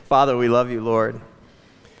Father, we love you, Lord.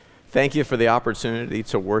 Thank you for the opportunity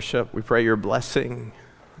to worship. We pray your blessing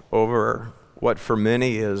over what for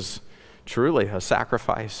many is truly a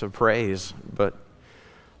sacrifice of praise. But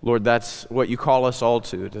Lord, that's what you call us all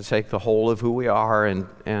to take the whole of who we are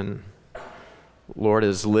and Lord,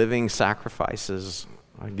 as living sacrifices,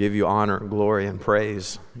 I give you honor, glory, and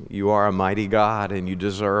praise. You are a mighty God and you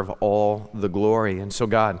deserve all the glory. And so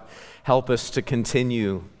God, help us to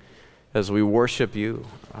continue as we worship you.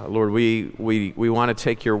 Lord, we want to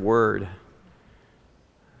take your word.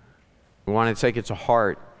 We want to take it to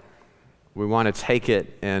heart. We want to take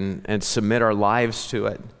it and submit our lives to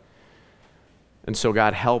it. And so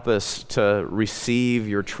God, help us to receive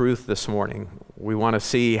your truth this morning. We want to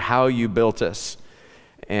see how you built us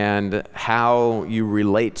and how you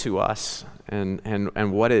relate to us and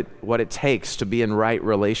what it takes to be in right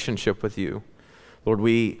relationship with you. Lord,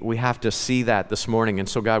 we have to see that this morning. And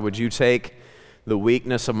so God, would you take the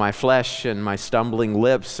weakness of my flesh and my stumbling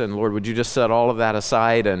lips, and Lord, would you just set all of that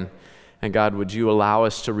aside, and God, would you allow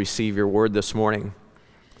us to receive your word this morning?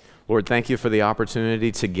 Lord, thank you for the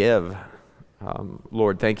opportunity to give.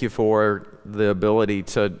 Lord, thank you for the ability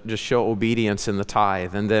to just show obedience in the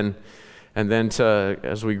tithe, and then to,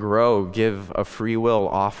 as we grow, give a free will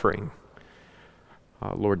offering.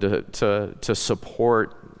 Lord, to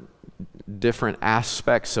support different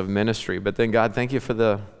aspects of ministry. But then God, thank you for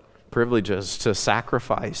the privileges to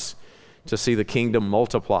sacrifice, to see the kingdom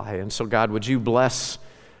multiply. And so God, would you bless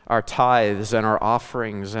our tithes and our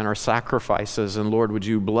offerings and our sacrifices, and Lord, would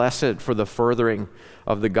you bless it for the furthering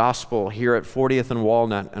of the gospel here at 40th and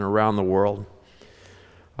Walnut and around the world.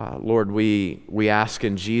 Lord, we ask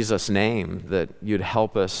in Jesus' name that you'd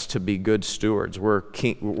help us to be good stewards. We're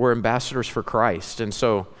ambassadors for Christ, and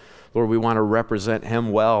so Lord, we want to represent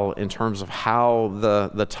him well in terms of how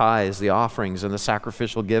the tithes, the offerings, and the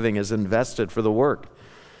sacrificial giving is invested for the work.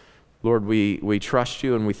 Lord, we trust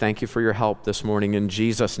you and we thank you for your help this morning in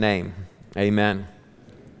Jesus' name. Amen.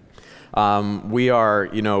 We're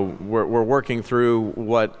working through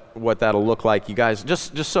what that'll look like. You guys,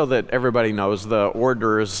 just so that everybody knows, the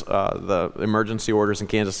orders, the emergency orders in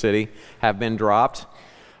Kansas City have been dropped.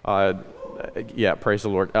 Praise the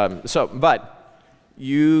Lord. But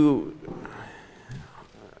you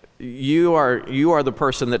are the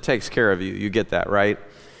person that takes care of you. You get that, right?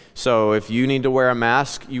 So if you need to wear a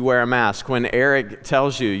mask, you wear a mask. When Eric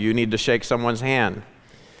tells you need to shake someone's hand,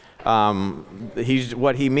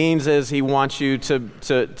 what he means is he wants you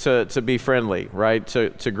to be friendly, right?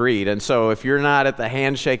 To greet. And so if you're not at the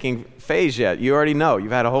handshaking phase yet, you already know.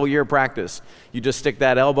 You've had a whole year of practice. You just stick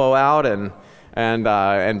that elbow out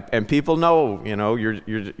and people know,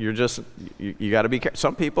 you're just, you got to be careful.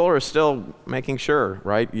 Some people are still making sure,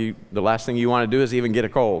 right? The last thing you want to do is even get a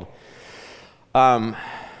cold.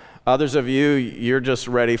 Others of you're just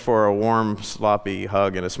ready for a warm, sloppy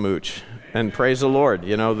hug and a smooch. And praise the Lord,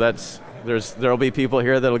 there'll be people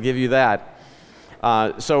here that'll give you that.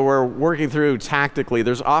 So we're working through tactically.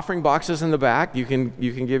 There's offering boxes in the back. You can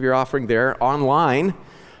give your offering there. Online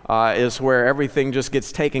is where everything just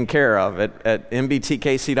gets taken care of. At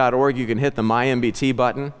mbtkc.org, you can hit the My MBT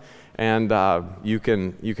button, and you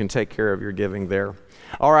can take care of your giving there.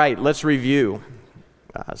 All right, let's review.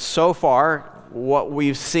 So far, what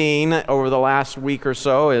we've seen over the last week or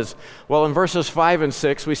so is, in verses 5 and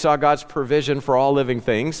 6, we saw God's provision for all living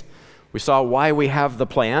things. We saw why we have the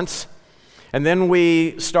plants. And then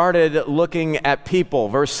we started looking at people,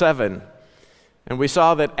 verse 7. And we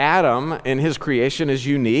saw that Adam, in his creation, is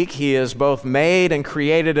unique. He is both made and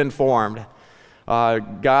created and formed.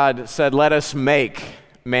 God said, let us make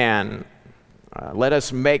man. Let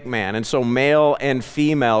us make man. And so male and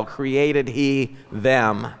female created he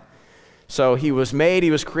them. So he was made,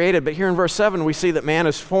 he was created. But here in verse 7, we see that man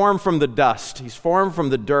is formed from the dust. He's formed from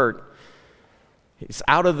the dirt. He's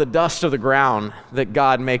out of the dust of the ground that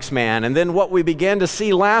God makes man. And then what we began to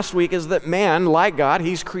see last week is that man, like God,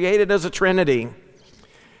 he's created as a trinity.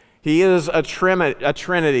 He is a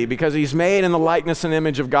trinity because he's made in the likeness and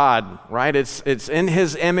image of God, right? It's in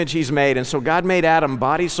his image he's made. And so God made Adam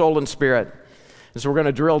body, soul, and spirit. And so we're going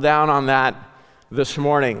to drill down on that this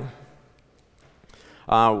morning.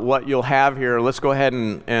 What you'll have here, let's go ahead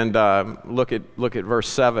and look at verse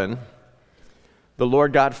 7. The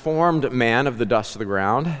Lord God formed man of the dust of the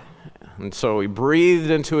ground, and so he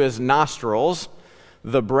breathed into his nostrils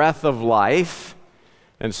the breath of life.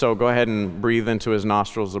 And so go ahead and breathe into his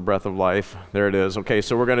nostrils the breath of life. There it is. Okay,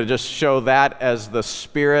 so we're going to just show that as the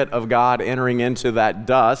Spirit of God entering into that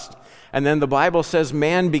dust. And then the Bible says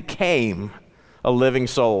man became a living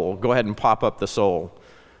soul. Go ahead and pop up the soul.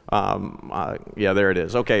 There it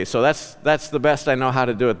is. Okay, so that's the best I know how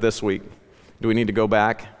to do it this week. Do we need to go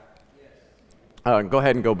back? Go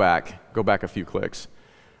ahead and go back. Go back a few clicks.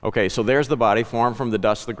 Okay, so there's the body formed from the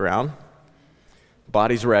dust of the ground.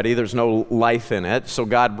 Body's ready. There's no life in it. So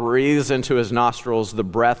God breathes into his nostrils the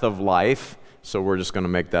breath of life. So we're just going to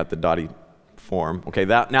make that the dotty form. Okay,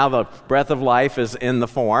 now the breath of life is in the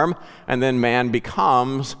form, and then man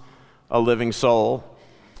becomes a living soul.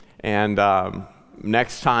 And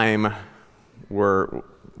next time we'll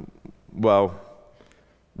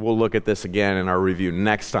look at this again in our review.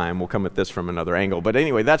 Next time we'll come at this from another angle. But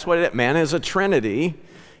anyway, that's what it is. Man is a trinity.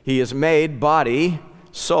 He is made body,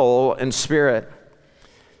 soul, and spirit.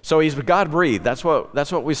 So he's God-breathed. That's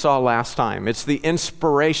what we saw last time. It's the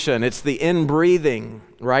inspiration. It's the in-breathing,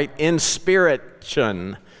 right?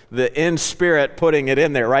 Inspiration. The in-spirit putting it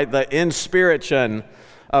in there, right? The inspiration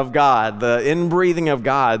of God, the in-breathing of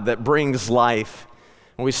God that brings life.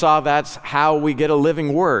 And we saw that's how we get a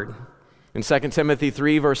living word. In 2 Timothy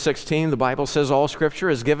 3, verse 16, the Bible says all Scripture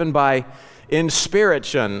is given by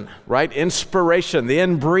inspiration, right? Inspiration, the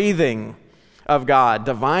in-breathing of God,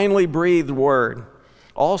 divinely breathed word.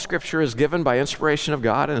 All Scripture is given by inspiration of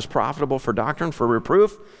God and is profitable for doctrine, for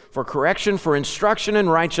reproof, for correction, for instruction in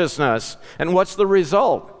righteousness. And what's the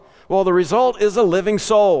result? Well, the result is a living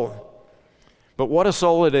soul. But what a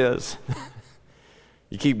soul it is.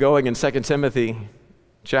 You keep going in 2 Timothy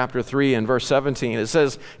chapter 3 and verse 17. It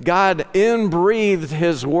says, God inbreathed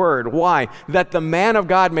his word. Why? That the man of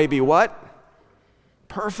God may be what?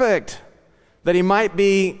 Perfect. That he might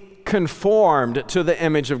be conformed to the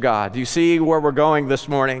image of God. Do you see where we're going this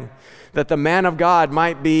morning? That the man of God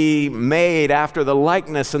might be made after the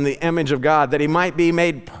likeness and the image of God, that he might be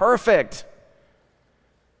made perfect,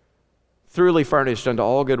 thoroughly furnished unto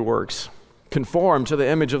all good works, conformed to the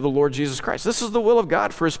image of the Lord Jesus Christ. This is the will of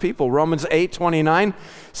God for his people. Romans 8:29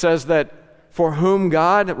 says that for whom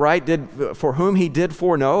he did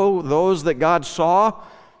foreknow, those that God saw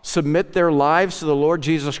submit their lives to the Lord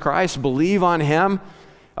Jesus Christ, believe on him,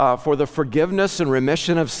 for the forgiveness and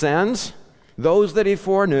remission of sins. Those that he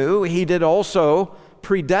foreknew, he did also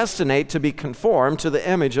predestinate to be conformed to the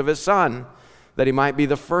image of his Son, that he might be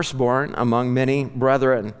the firstborn among many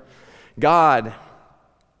brethren. God,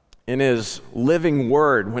 in his living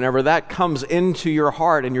word, whenever that comes into your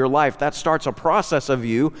heart and your life, that starts a process of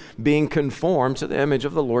you being conformed to the image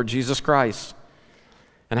of the Lord Jesus Christ.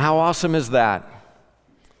 And how awesome is that?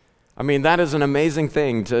 I mean, that is an amazing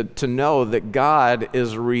thing to know that God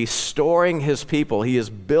is restoring his people. He is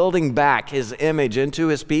building back his image into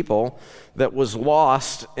his people that was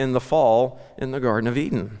lost in the fall in the Garden of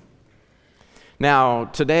Eden. Now,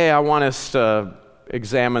 today I want us to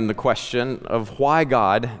examine the question of why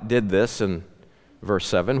God did this in verse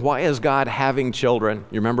 7. Why is God having children?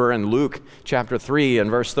 You remember in Luke chapter 3 and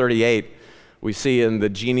verse 38, we see in the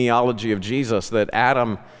genealogy of Jesus that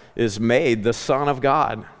Adam is made the son of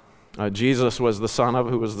God. Jesus was the son of,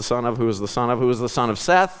 who was the son of, who was the son of, who was the son of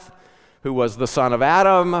Seth, who was the son of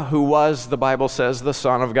Adam, who was, the Bible says, the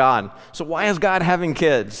son of God. So why is God having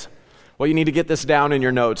kids? Well, you need to get this down in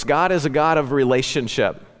your notes. God is a God of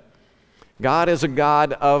relationship. God is a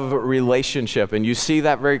God of relationship, and you see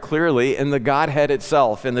that very clearly in the Godhead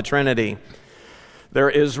itself, in the Trinity. There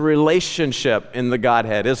is relationship in the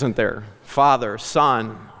Godhead, isn't there? Father,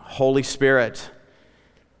 Son, Holy Spirit.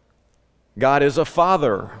 God is a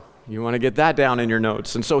father. You want to get that down in your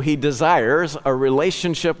notes. And so he desires a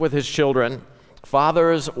relationship with his children.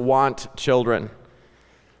 Fathers want children.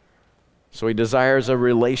 So he desires a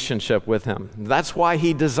relationship with him. That's why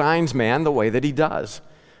he designs man the way that he does.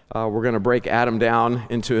 We're going to break Adam down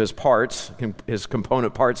into his parts, his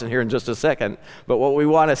component parts in here in just a second. But what we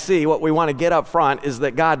want to see, what we want to get up front is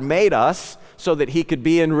that God made us so that he could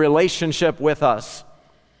be in relationship with us.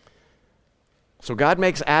 So God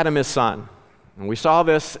makes Adam his son. And we saw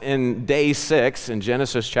this in day 6 in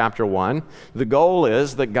Genesis chapter 1. The goal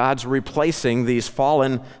is that God's replacing these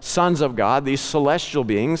fallen sons of God, these celestial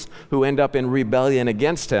beings who end up in rebellion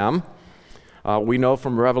against him. We know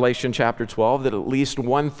from Revelation chapter 12 that at least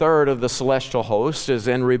 1/3 of the celestial host is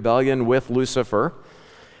in rebellion with Lucifer.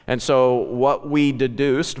 And so what we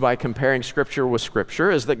deduced by comparing Scripture with Scripture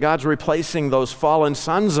is that God's replacing those fallen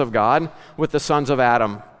sons of God with the sons of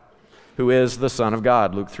Adam, who is the Son of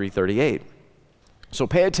God, Luke 3:38. So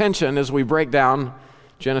pay attention as we break down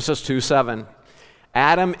Genesis 2:7.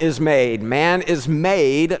 Adam is made. Man is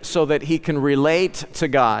made so that he can relate to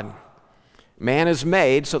God. Man is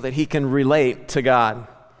made so that he can relate to God.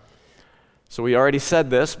 So we already said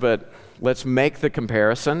this, but let's make the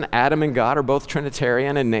comparison. Adam and God are both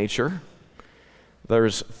Trinitarian in nature.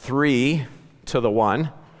 There's 3 to the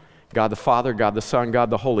 1. God the Father, God the Son, God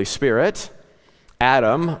the Holy Spirit.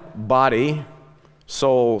 Adam, body,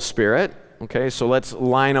 soul, spirit. Okay, so let's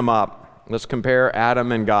line them up. Let's compare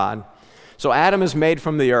Adam and God. So Adam is made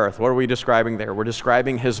from the earth. What are we describing there? We're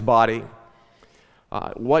describing his body.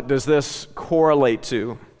 What does this correlate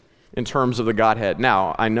to in terms of the Godhead?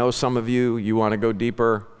 Now, I know some of you want to go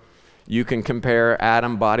deeper. You can compare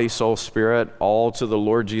Adam, body, soul, spirit, all to the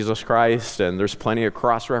Lord Jesus Christ, and there's plenty of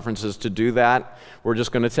cross-references to do that. We're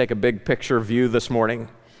just going to take a big picture view this morning.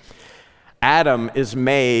 Adam is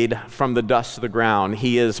made from the dust of the ground.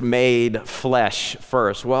 He is made flesh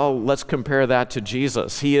first. Well, let's compare that to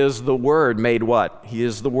Jesus. He is the Word made what? He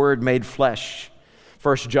is the Word made flesh.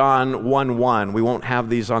 1 John 1:1. We won't have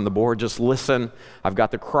these on the board. Just listen. I've got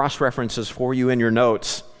the cross-references for you in your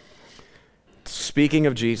notes. Speaking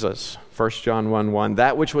of Jesus, 1 John 1:1,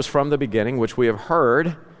 that which was from the beginning, which we have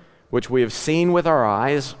heard, which we have seen with our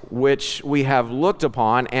eyes, which we have looked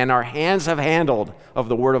upon, and our hands have handled of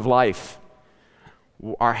the word of life.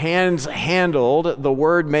 Our hands handled the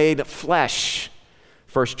word made flesh.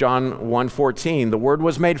 1 John 1:14, the word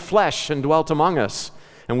was made flesh and dwelt among us,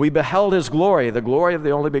 and we beheld his glory, the glory of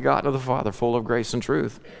the only begotten of the Father, full of grace and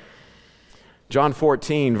truth. John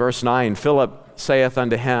 14, verse 9, Philip saith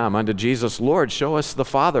unto him, unto Jesus, Lord, show us the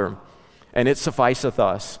Father, and it sufficeth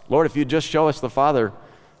us. Lord, if you just show us the Father,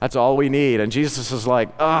 that's all we need. And Jesus is like,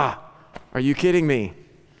 are you kidding me?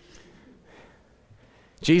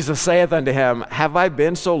 Jesus saith unto him, have I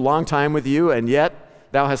been so long time with you, and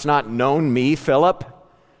yet thou hast not known me, Philip?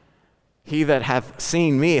 He that hath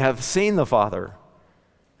seen me hath seen the Father.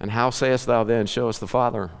 And how sayest thou then, show us the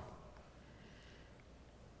Father?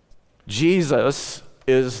 Jesus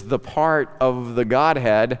is the part of the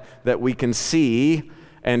Godhead that we can see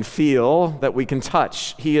and feel, that we can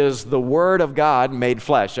touch. He is the Word of God made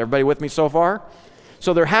flesh. Everybody with me so far?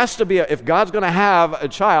 So there has to be, if God's going to have a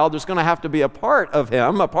child, there's going to have to be a part of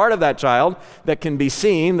him, a part of that child that can be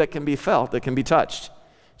seen, that can be felt, that can be touched.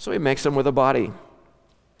 So he makes him with a body.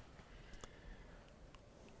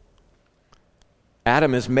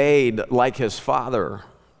 Adam is made like his father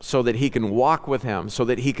so that he can walk with him, so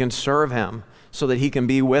that he can serve him, so that he can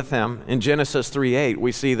be with him. In Genesis 3:8,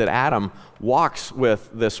 we see that Adam walks with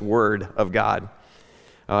this Word of God.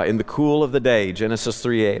 In the cool of the day, Genesis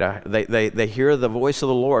 3:8, they hear the voice of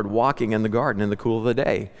the Lord walking in the garden in the cool of the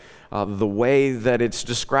day. The way that it's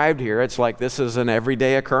described here, it's like this is an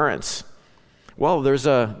everyday occurrence. Well, there's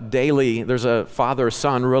a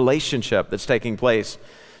father-son relationship that's taking place.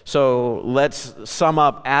 So let's sum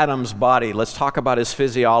up Adam's body. Let's talk about his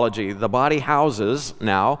physiology. The body houses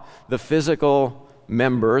now the physical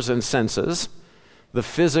members and senses. The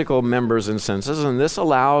physical members and senses, and this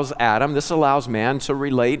allows man to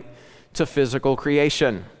relate to physical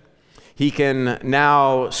creation. He can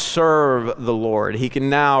now serve the Lord. He can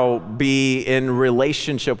now be in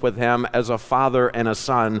relationship with him as a father and a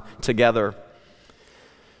son together.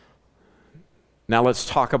 Now let's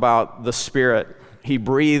talk about the Spirit. He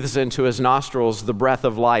breathes into his nostrils the breath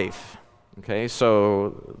of life. Okay,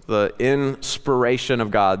 so the inspiration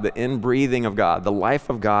of God, the inbreathing of God, the life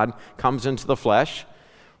of God comes into the flesh.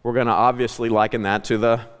 We're going to obviously liken that to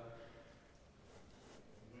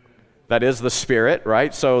that is the Spirit,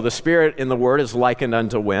 right? So the Spirit in the Word is likened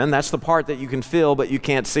unto wind. That's the part that you can feel but you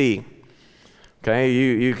can't see. Okay,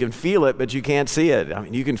 you can feel it but you can't see it. I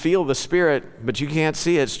mean, you can feel the Spirit but you can't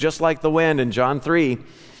see it. It's just like the wind. In John 3,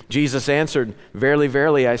 Jesus answered, Verily,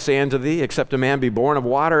 verily, I say unto thee, except a man be born of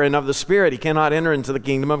water and of the Spirit, he cannot enter into the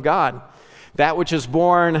kingdom of God. That which is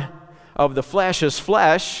born of the flesh is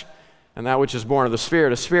flesh, and that which is born of the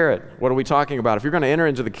Spirit is spirit. What are we talking about? If you're going to enter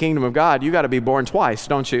into the kingdom of God, you got to be born twice,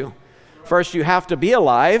 don't you? First, you have to be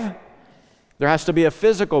alive. There has to be a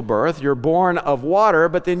physical birth. You're born of water,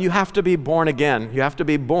 but then you have to be born again. You have to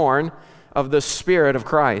be born of the Spirit of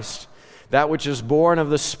Christ. That which is born of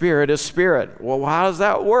the Spirit is spirit. Well, how does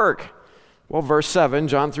that work? Well, verse 7,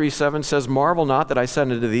 John 3:7 says, Marvel not that I said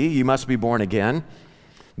unto thee, ye must be born again.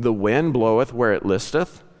 The wind bloweth where it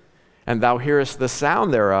listeth, and thou hearest the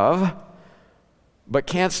sound thereof, but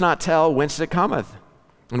canst not tell whence it cometh,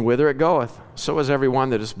 and whither it goeth. So is every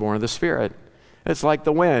one that is born of the Spirit. It's like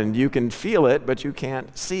the wind. You can feel it, but you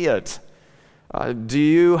can't see it. Do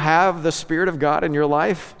you have the Spirit of God in your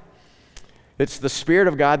life? It's the Spirit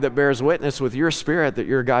of God that bears witness with your spirit that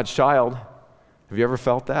you're God's child. Have you ever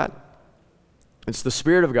felt that? It's the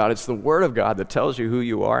Spirit of God. It's the Word of God that tells you who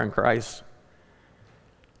you are in Christ.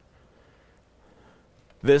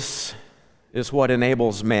 This is what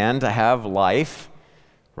enables man to have life,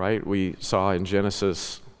 right? We saw in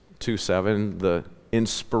Genesis 2:7, the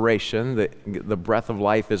inspiration, the breath of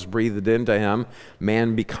life is breathed into him.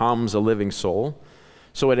 Man becomes a living soul.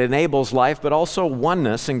 So it enables life, but also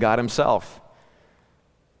oneness in God himself.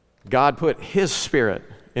 God put his Spirit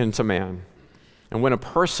into man. And when a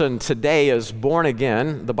person today is born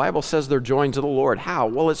again, the Bible says they're joined to the Lord. How?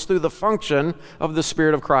 Well, it's through the function of the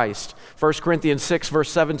Spirit of Christ. 1 Corinthians 6, verse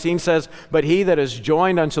 17 says, "But he that is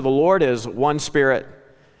joined unto the Lord is one spirit."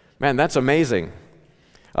 Man, that's amazing.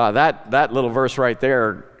 That little verse right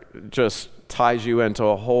there just ties you into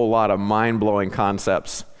a whole lot of mind-blowing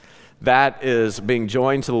concepts. That is being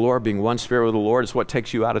joined to the Lord, being one spirit with the Lord is what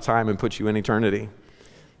takes you out of time and puts you in eternity.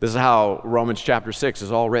 This is how Romans chapter 6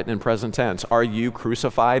 is all written in present tense. Are you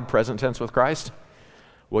crucified, present tense, with Christ?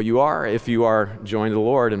 Well, you are if you are joined to the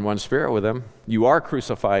Lord in one spirit with him. You are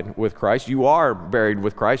crucified with Christ. You are buried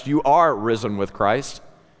with Christ. You are risen with Christ.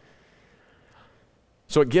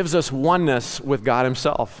 So it gives us oneness with God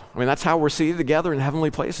himself. I mean, that's how we're seated together in heavenly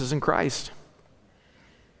places in Christ.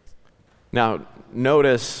 Now,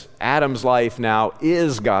 notice Adam's life now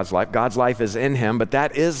is God's life. God's life is in him, but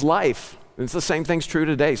that is life. It's the same thing's true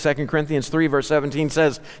today. 2 Corinthians 3, verse 17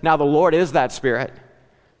 says, "Now the Lord is that Spirit."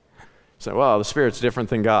 So, well, the Spirit's different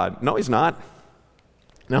than God. No, he's not.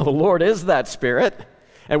 Now the Lord is that Spirit,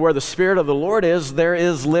 and where the Spirit of the Lord is, there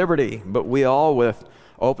is liberty. But we all, with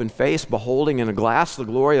open face, beholding in a glass the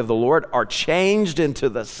glory of the Lord, are changed into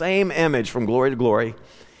the same image from glory to glory,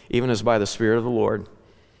 even as by the Spirit of the Lord.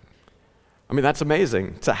 I mean, that's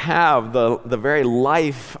amazing, to have the very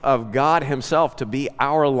life of God himself to be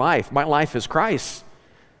our life. My life is Christ.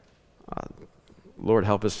 Lord,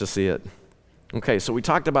 help us to see it. Okay, so we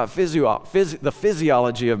talked about the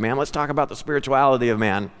physiology of man. Let's talk about the spirituality of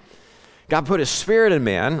man. God put his spirit in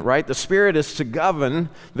man, right? The spirit is to govern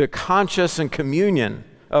the conscience and communion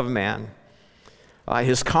of man.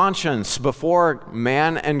 His conscience before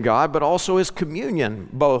man and God, but also his communion,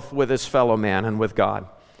 both with his fellow man and with God.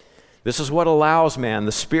 This is what allows man,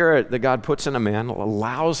 the spirit that God puts in a man,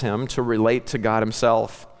 allows him to relate to God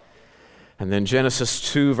himself. And then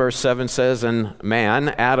Genesis 2, verse 7 says, "And man,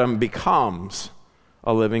 Adam, becomes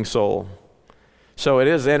a living soul." So it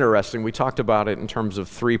is interesting. We talked about it in terms of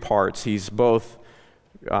three parts. He's both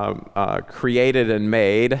created and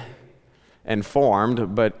made and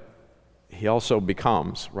formed, but he also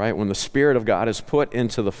becomes, right? When the Spirit of God is put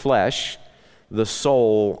into the flesh, the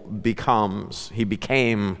soul becomes. He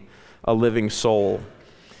became a living soul.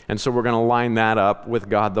 And so we're going to line that up with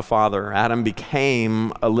God the Father. Adam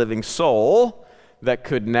became a living soul that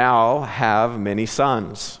could now have many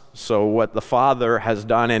sons. So what the Father has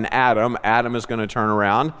done in Adam, Adam is going to turn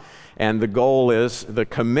around, and the goal is, the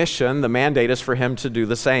commission, the mandate is for him to do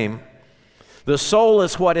the same. The soul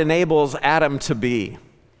is what enables Adam to be.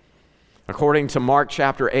 According to Mark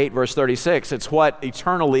chapter 8, verse 36, it's what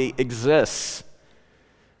eternally exists.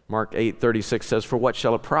 Mark 8:36 says, "For what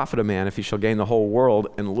shall it profit a man if he shall gain the whole world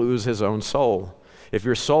and lose his own soul?" If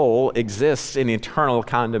your soul exists in eternal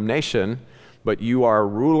condemnation, but you are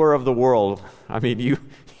ruler of the world, I mean, you're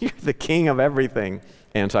the king of everything,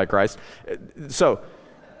 Antichrist. So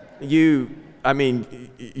you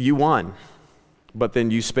won, but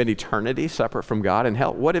then you spend eternity separate from God in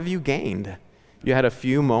hell. What have you gained? You had a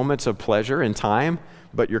few moments of pleasure in time,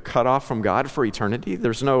 but you're cut off from God for eternity.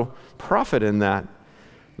 There's no profit in that.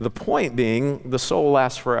 The point being, the soul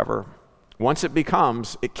lasts forever. Once it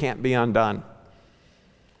becomes, it can't be undone.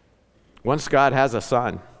 Once God has a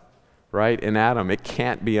son, right, in Adam, it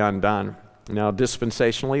can't be undone. Now,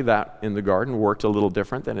 dispensationally, that in the garden worked a little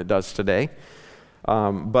different than it does today.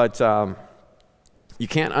 But you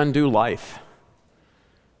can't undo life.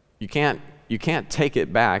 You can't take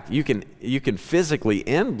it back. You can physically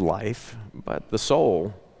end life, but the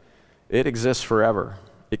soul, it exists forever.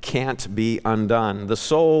 It can't be undone. The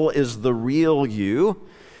soul is the real you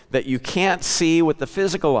that you can't see with the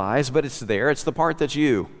physical eyes, but it's there. It's the part that's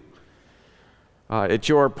you. It's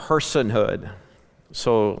your personhood.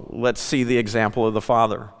 So let's see the example of the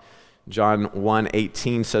Father. John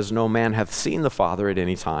 1:18 says, "No man hath seen the Father at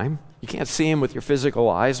any time." You can't see him with your physical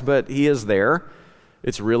eyes, but he is there.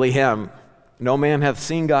 It's really him. "No man hath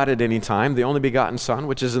seen God at any time. The only begotten Son,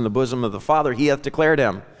 which is in the bosom of the Father, he hath declared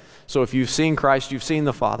him." So if you've seen Christ, you've seen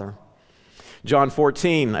the Father. John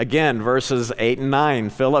 14, again, verses 8 and 9.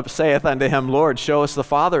 "Philip saith unto him, Lord, show us the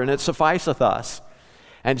Father, and it sufficeth us.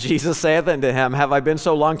 And Jesus saith unto him, Have I been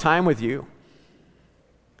so long time with you?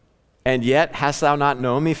 And yet hast thou not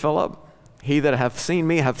known me, Philip? He that hath seen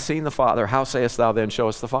me hath seen the Father. How sayest thou then, show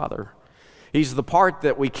us the Father?" He's the part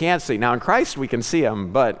that we can't see. Now in Christ we can see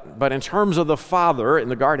him, but in terms of the Father in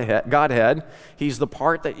the Godhead, he's the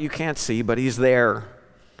part that you can't see, but he's there.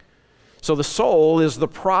 So the soul is the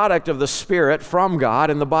product of the Spirit from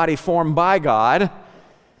God and the body formed by God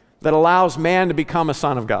that allows man to become a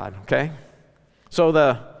son of God, okay? So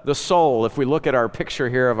the soul, if we look at our picture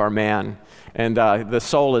here of our man, and the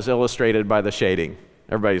soul is illustrated by the shading.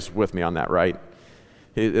 Everybody's with me on that, right?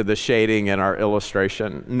 the shading in our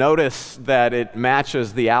illustration. Notice that it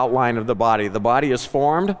matches the outline of the body. The body is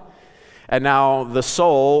formed, and now the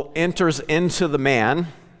soul enters into the man,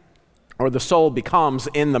 or the soul becomes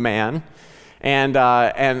in the man,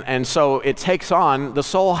 and so it takes on, the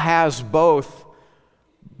soul has both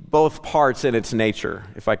parts in its nature,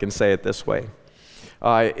 if I can say it this way.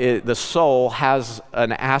 The soul has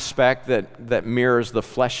an aspect that mirrors the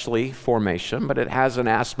fleshly formation, but it has an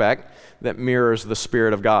aspect that mirrors the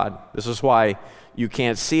Spirit of God. This is why you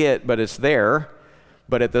can't see it, but it's there.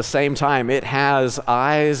 But at the same time, it has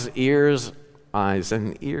eyes and ears.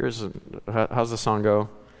 How's the song go?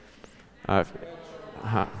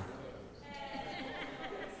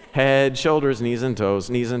 Head, shoulders, knees and toes,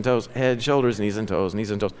 head, shoulders, knees and toes,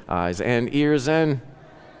 eyes and ears and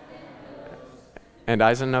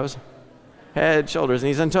eyes and nose. Head, shoulders,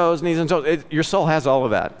 knees and toes. Your soul has all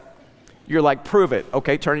of that. You're like, prove it.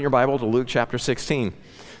 Okay, turn your Bible to Luke chapter 16.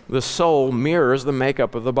 The soul mirrors the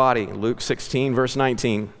makeup of the body. Luke 16, verse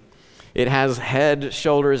 19. It has head,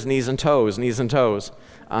 shoulders, knees and toes,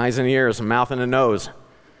 eyes and ears, a mouth and a nose.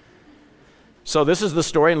 So this is the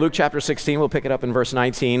story in Luke chapter 16, we'll pick it up in verse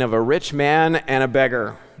 19, of a rich man and a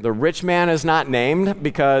beggar. The rich man is not named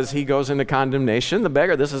because he goes into condemnation. The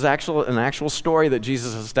beggar, this is an actual story that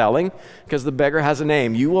Jesus is telling, because the beggar has a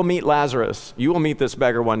name. You will meet Lazarus. You will meet this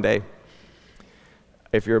beggar one day,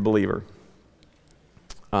 if you're a believer.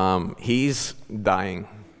 He's dying.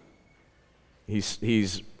 He's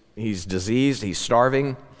diseased. He's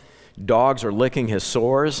starving. Dogs are licking his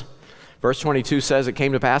sores. Verse 22 says, it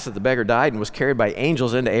came to pass that the beggar died and was carried by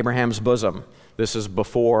angels into Abraham's bosom. This is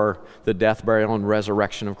before the death, burial, and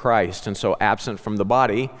resurrection of Christ. And so absent from the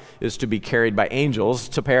body is to be carried by angels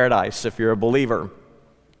to paradise if you're a believer.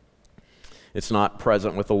 It's not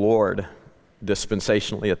present with the Lord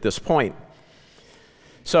dispensationally at this point.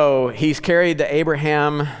 So he's carried to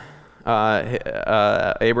Abraham's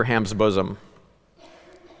bosom.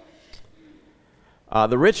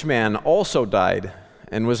 The rich man also died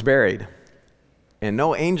and was buried, and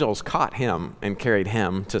no angels caught him and carried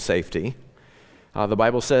him to safety. The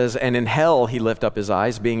Bible says, and in hell he lifted up his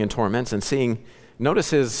eyes, being in torments, and seeing, notice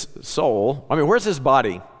his soul. Where's his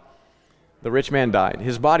body? The rich man died.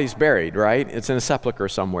 His body's buried, right? It's in a sepulcher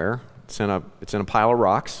somewhere. It's in a pile of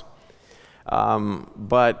rocks.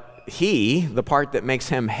 But he, the part that makes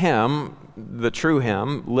him him, the true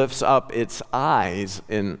him, lifts up its eyes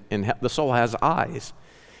in the soul has eyes.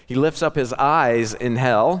 He lifts up his eyes in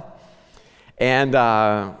hell, and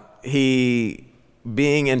he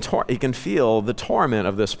can feel the torment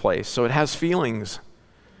of this place. So it has feelings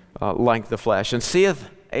like the flesh. And seeth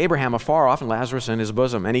Abraham afar off and Lazarus in his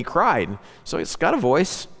bosom, and he cried. So it's got a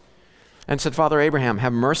voice, and said, Father Abraham,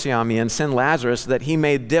 have mercy on me, and send Lazarus that he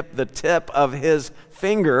may dip the tip of his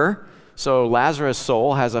finger. So Lazarus'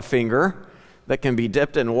 soul has a finger that can be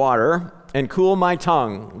dipped in water, and cool my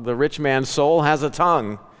tongue. The rich man's soul has a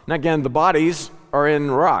tongue. And again, the bodies are in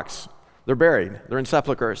rocks. They're buried. They're in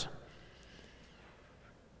sepulchers.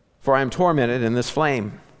 For I am tormented in this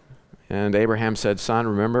flame. And Abraham said, Son,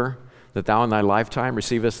 remember that thou in thy lifetime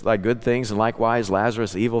receivest thy good things, and likewise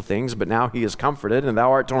Lazarus evil things, but now he is comforted, and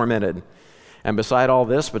thou art tormented. And beside all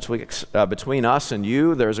this, between us and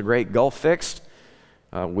you, there's a great gulf fixed.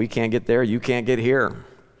 We can't get there, you can't get here.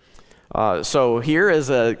 So here is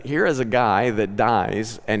a guy that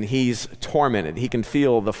dies, and he's tormented. He can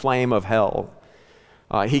feel the flame of hell.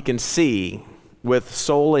 He can see with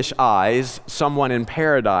soulish eyes someone in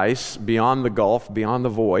paradise, beyond the gulf, beyond the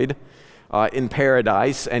void, in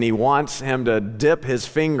paradise, and he wants him to dip his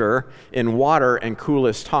finger in water and cool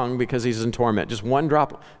his tongue because he's in torment. Just one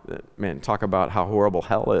drop, man, talk about how horrible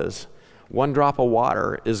hell is. One drop of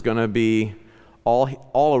water is going to be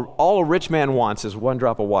all a rich man wants is one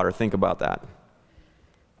drop of water. Think about that.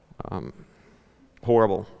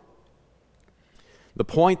 Horrible. The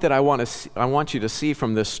point that I want you to see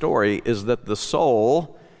from this story is that the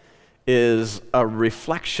soul is a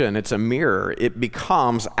reflection. It's a mirror. It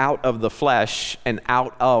becomes out of the flesh and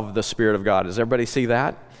out of the Spirit of God. Does everybody see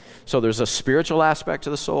that? So there's a spiritual aspect to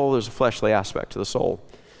the soul. There's a fleshly aspect to the soul.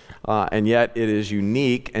 And yet it is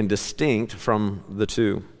unique and distinct from the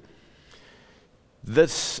two.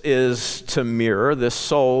 This is to mirror. This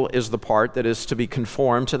soul is the part that is to be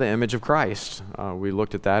conformed to the image of Christ. We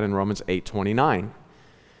looked at that in Romans 8:29.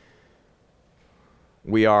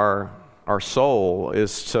 Our soul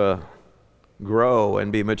is to grow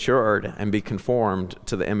and be matured and be conformed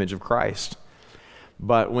to the image of Christ.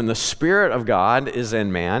 But when the Spirit of God is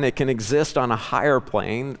in man, it can exist on a higher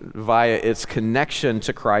plane via its connection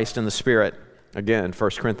to Christ and the Spirit. Again,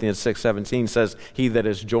 1 Corinthians 6:17 says, he that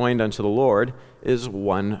is joined unto the Lord is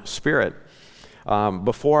one spirit.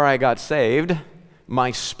 Before I got saved,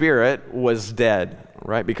 my spirit was dead,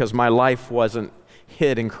 right? Because my life wasn't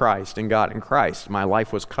hid in Christ and God in Christ. My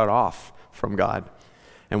life was cut off from God.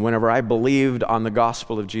 And whenever I believed on the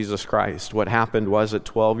gospel of Jesus Christ, what happened was at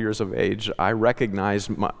 12 years of age, I recognized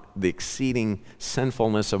the exceeding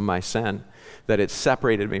sinfulness of my sin, that it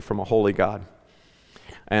separated me from a holy God.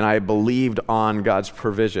 And I believed on God's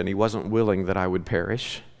provision. He wasn't willing that I would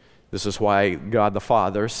perish. This is why God the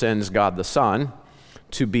Father sends God the Son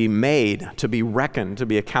to be made, to be reckoned, to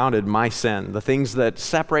be accounted my sin, the things that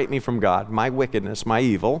separate me from God, my wickedness, my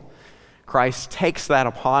evil. Christ takes that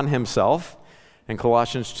upon himself. And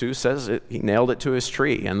Colossians 2 says he nailed it to his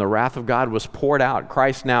tree, and the wrath of God was poured out.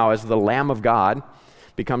 Christ now, as the Lamb of God,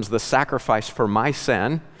 becomes the sacrifice for my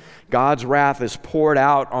sin. God's wrath is poured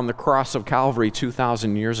out on the cross of Calvary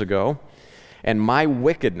 2,000 years ago, and my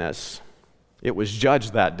wickedness, it was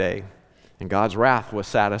judged that day, and God's wrath was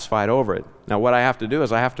satisfied over it. Now what I have to do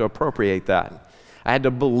is I have to appropriate that. I had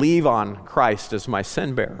to believe on Christ as my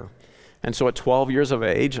sin bearer. And so at 12 years of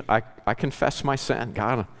age, I confessed my sin.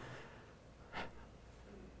 God,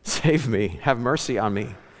 save me. Have mercy on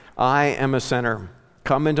me. I am a sinner.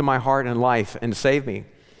 Come into my heart and life and save me.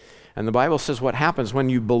 And the Bible says what happens when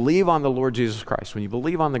you believe on the Lord Jesus Christ, when you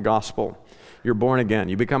believe on the gospel, you're born again.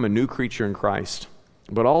 You become a new creature in Christ.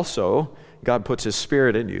 But also, God puts his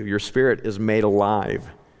spirit in you. Your spirit is made alive.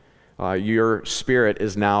 Your spirit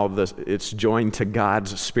is now, it's joined to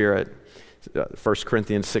God's spirit. 1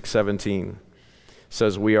 Corinthians 6:17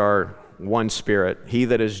 says we are one spirit. He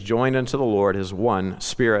that is joined unto the Lord is one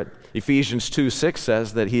spirit. Ephesians 2:6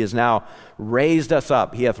 says that he has now raised us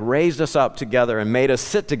up. He hath raised us up together and made us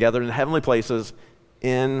sit together in heavenly places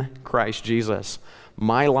in Christ Jesus.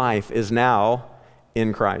 My life is now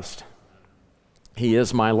in Christ. He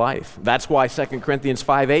is my life. That's why 2 Corinthians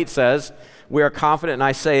 5:8 says, we are confident, and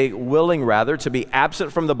I say willing rather, to be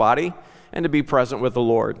absent from the body and to be present with the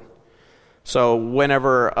Lord. So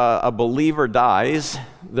whenever a believer dies,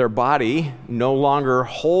 their body no longer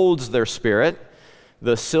holds their spirit.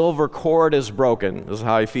 The silver cord is broken. This is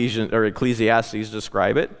how Ecclesiastes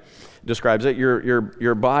describes it.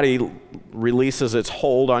 Your body releases its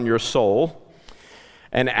hold on your soul,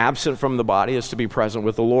 and absent from the body is to be present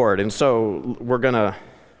with the Lord. And so we're gonna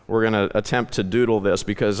attempt to doodle this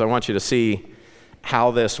because I want you to see how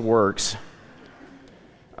this works.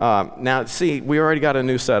 Now, see, we already got a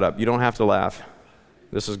new setup. You don't have to laugh.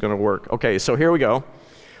 This is going to work. Okay, so here we go.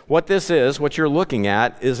 What you're looking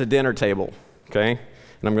at is a dinner table, okay?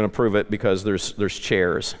 And I'm going to prove it because there's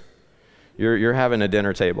chairs. You're having a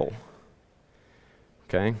dinner table,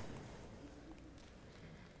 okay?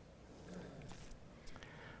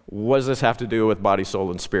 What does this have to do with body, soul,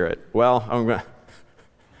 and spirit? Well, I'm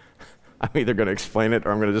either going to explain it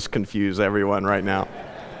or I'm going to just confuse everyone right now.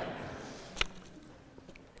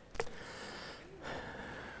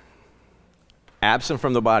 Absent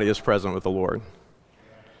from the body is present with the Lord.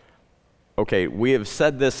 Okay, we have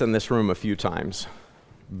said this in this room a few times.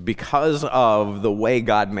 Because of the way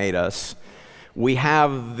God made us, we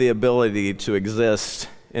have the ability to exist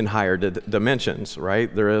in higher dimensions,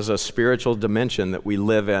 right? There is a spiritual dimension that we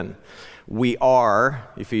live in. We are,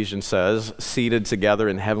 Ephesians says, seated together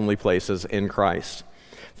in heavenly places in Christ.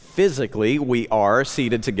 Physically, we are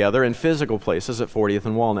seated together in physical places at 40th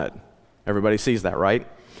and Walnut. Everybody sees that, right?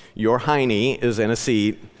 Your hiney is in a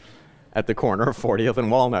seat at the corner of 40th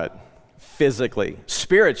and Walnut. Physically.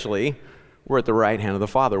 Spiritually, we're at the right hand of the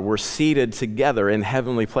Father. We're seated together in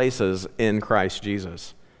heavenly places in Christ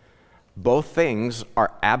Jesus. Both things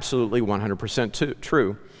are absolutely 100%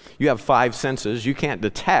 true. You have 5 senses. You can't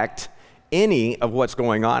detect any of what's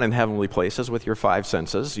going on in heavenly places with your 5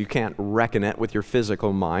 senses. You can't reckon it with your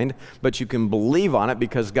physical mind, but you can believe on it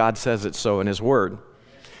because God says it so in his word.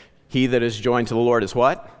 He that is joined to the Lord is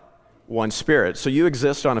what? One spirit. So you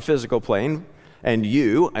exist on a physical plane, and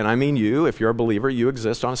I mean you, if you're a believer, you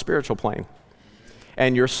exist on a spiritual plane.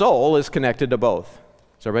 And your soul is connected to both.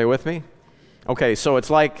 Is everybody with me? Okay, so it's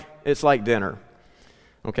like dinner.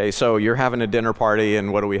 Okay, so you're having a dinner party,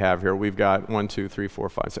 and what do we have here? We've got 1, 2, 3, 4,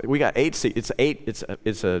 5, 6. We got 8 seats.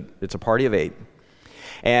 It's a party of 8.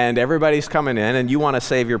 And everybody's coming in, and you want to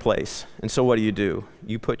save your place. And so what do?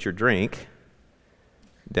 You put your drink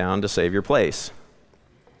down to save your place.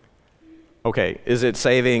 Okay, is it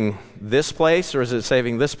saving this place or is it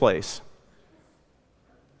saving this place?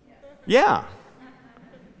 Yeah.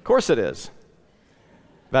 Of course it is.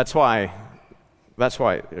 That's why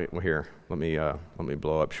well, here, let me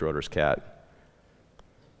blow up Schroeder's cat.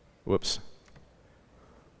 Whoops.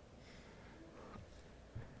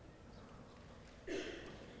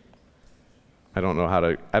 I don't know how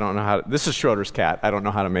to, this is Schroeder's cat. I don't know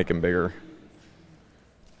how to make him bigger.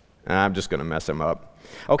 And I'm just going to mess him up.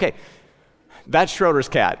 Okay, that's Schroeder's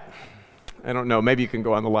cat. I don't know, maybe you can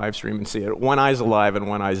go on the live stream and see it. One eye's alive and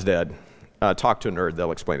one eye's dead. Talk to a nerd,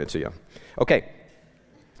 they'll explain it to you. Okay,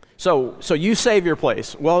 so you save your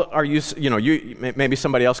place. Well, maybe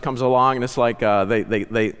somebody else comes along and it's like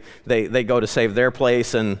they go to save their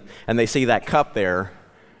place and they see that cup there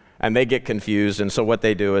and they get confused, and so what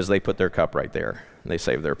they do is they put their cup right there and they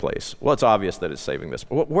save their place. Well, it's obvious that it's saving this.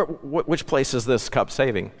 Which place is this cup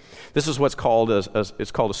saving? This is what's called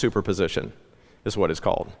it's called a superposition, is what it's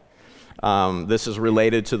called. This is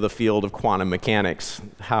related to the field of quantum mechanics,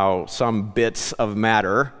 how some bits of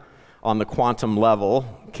matter on the quantum level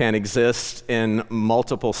can exist in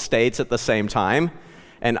multiple states at the same time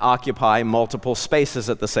and occupy multiple spaces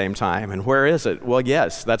at the same time. And where is it? Well,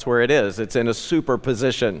 yes, that's where it is. It's in a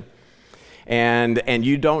superposition. And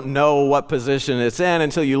you don't know what position it's in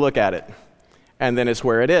until you look at it. And then it's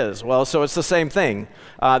where it is. Well, so it's the same thing.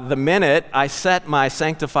 The minute I set my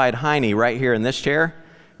sanctified hiney right here in this chair,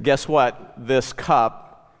 guess what? This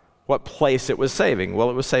cup, what place it was saving? Well,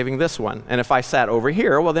 it was saving this one. And if I sat over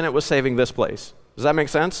here, well, then it was saving this place. Does that make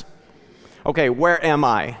sense? Okay, where am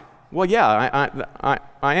I? Well, yeah,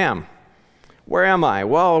 I am. Where am I?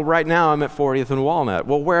 Well, right now I'm at 40th and Walnut.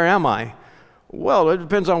 Well, where am I? Well, it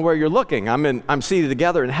depends on where you're looking. I'm seated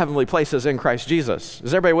together in heavenly places in Christ Jesus.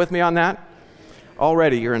 Is everybody with me on that?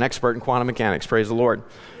 Already, you're an expert in quantum mechanics. Praise the Lord.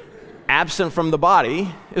 Absent from the body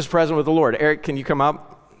is present with the Lord. Eric, can you come up?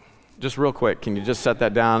 Just real quick. Can you just set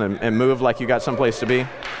that down and move like you got someplace to be?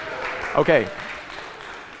 Okay.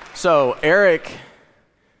 So, Eric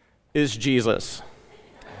is Jesus.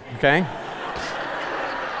 Okay?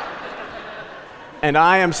 And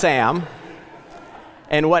I am Sam.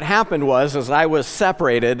 And what happened was, as I was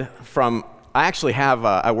separated from, I actually have,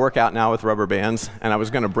 I work out now with rubber bands, and I was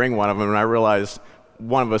going to bring one of them, and I realized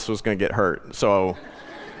one of us was going to get hurt. So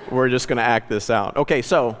we're just going to act this out. Okay,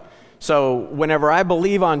 so whenever I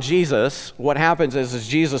believe on Jesus, what happens is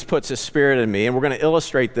Jesus puts his spirit in me, and we're going to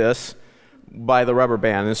illustrate this by the rubber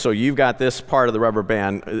band. And so you've got this part of the rubber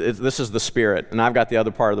band. This is the spirit, and I've got the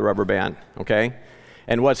other part of the rubber band, okay?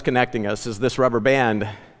 And what's connecting us is this rubber band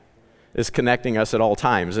is connecting us at all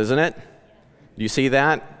times, isn't it? Do you see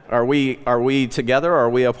that? Are we together or are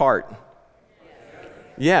we apart?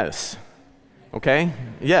 Yes. Okay?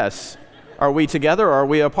 Yes. Are we together or are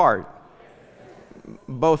we apart?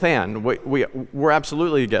 Both and. We're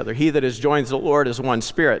absolutely together. He that is joined to the Lord is one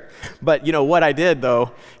spirit. But you know what I did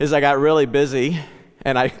though is I got really busy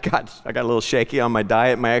and I got a little shaky on my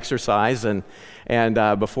diet, my exercise, and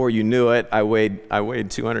before you knew it, I weighed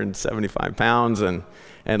 275 pounds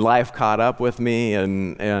and life caught up with me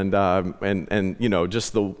and you know,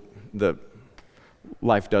 just the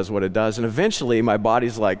life does what it does, and eventually my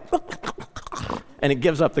body's like and it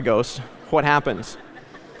gives up the ghost. What happens?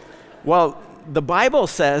 Well, the Bible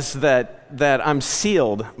says that I'm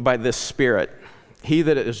sealed by this spirit. He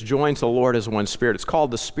that is joined to the Lord is one spirit. It's called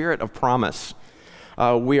the spirit of promise.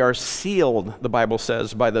 We are sealed, the Bible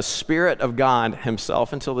says, by the Spirit of God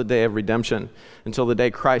himself until the day of redemption, until the day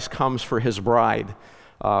Christ comes for his bride.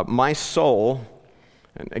 My soul,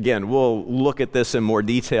 and again, we'll look at this in more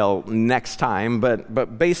detail next time,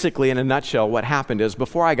 but basically in a nutshell, what happened is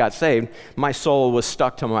before I got saved, my soul was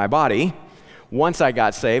stuck to my body. Once I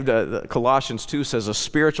got saved, Colossians 2 says a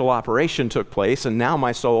spiritual operation took place, and now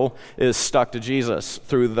my soul is stuck to Jesus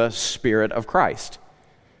through the Spirit of Christ.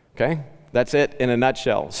 Okay? That's it in a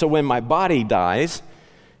nutshell. So when my body dies,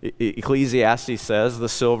 Ecclesiastes says the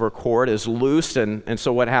silver cord is loosed, and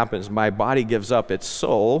so what happens? My body gives up its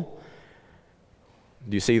soul.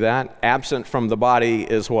 Do you see that? Absent from the body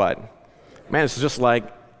is what? Man, it's just like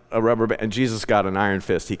a rubber band. And Jesus got an iron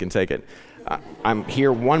fist. He can take it. I'm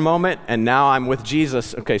here one moment, and now I'm with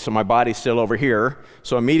Jesus. Okay, so my body's still over here.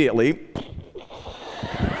 So immediately,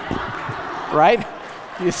 right?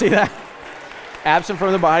 Do you see that? Absent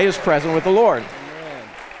from the body is present with the Lord. Amen.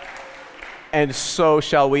 And so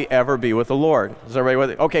shall we ever be with the Lord. Is everybody with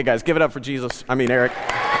it? Okay, guys, give it up for Jesus. I mean, Eric.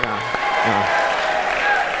 Yeah.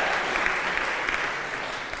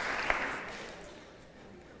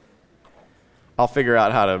 I'll figure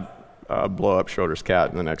out how to blow up Schroeder's cat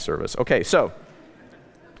in the next service. Okay, so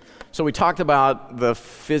we talked about the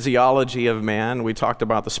physiology of man. We talked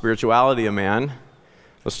about the spirituality of man.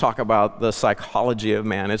 Let's talk about the psychology of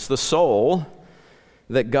man. It's the soul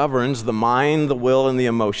that governs the mind, the will, and the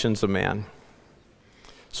emotions of man.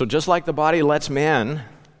 So just like the body lets man,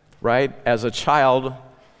 right, as a child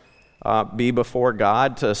be before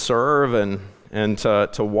God to serve and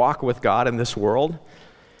to walk with God in this world,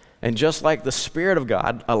 and just like the Spirit of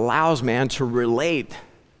God allows man to relate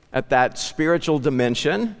at that spiritual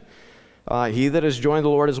dimension He that has joined the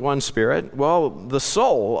Lord is one spirit. Well, the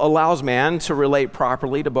soul allows man to relate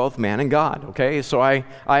properly to both man and God, okay? So I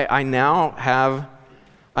now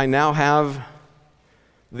have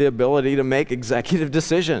the ability to make executive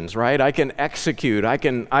decisions, right? I can execute. I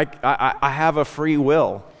have a free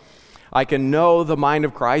will. I can know the mind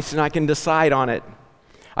of Christ and I can decide on it.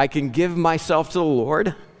 I can give myself to the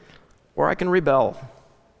Lord or I can rebel.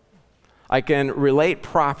 I can relate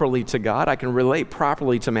properly to God. I can relate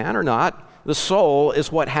properly to man or not. The soul is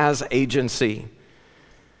what has agency.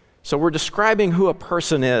 So we're describing who a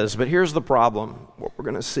person is, but here's the problem. What we're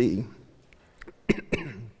going to see.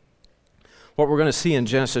 What we're going to see in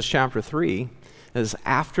Genesis chapter 3 is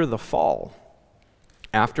after the fall,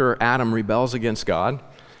 after Adam rebels against God,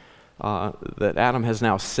 that Adam has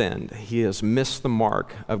now sinned. He has missed the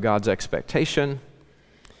mark of God's expectation.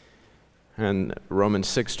 And Romans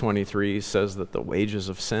 6:23 says that the wages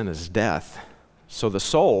of sin is death. So the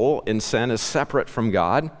soul in sin is separate from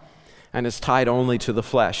God and is tied only to the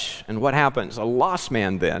flesh. And what happens? A lost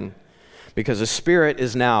man then, because his spirit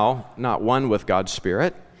is now not one with God's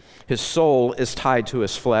spirit, his soul is tied to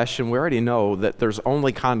his flesh, and we already know that there's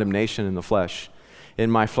only condemnation in the flesh. In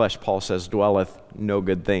my flesh, Paul says, dwelleth no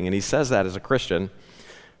good thing. And he says that as a Christian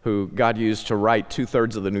who God used to write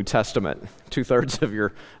 2/3 of the New Testament.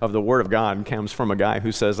 2/3 of the Word of God comes from a guy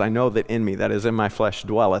who says, I know that in me, that is in my flesh,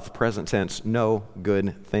 dwelleth, present tense, no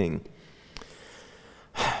good thing.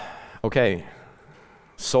 Okay,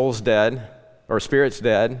 soul's dead, or spirit's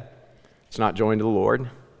dead. It's not joined to the Lord.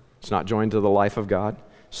 It's not joined to the life of God.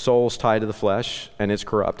 Soul's tied to the flesh, and it's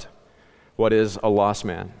corrupt. What is a lost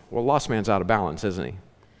man? Well, a lost man's out of balance, isn't he?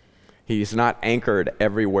 He's not anchored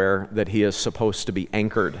everywhere that he is supposed to be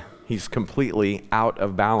anchored. He's completely out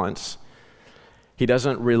of balance. He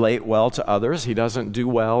doesn't relate well to others. He doesn't do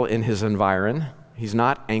well in his environment. He's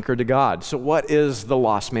not anchored to God. So what is the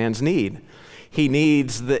lost man's need? He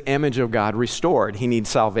needs the image of God restored. He needs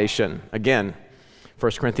salvation. Again,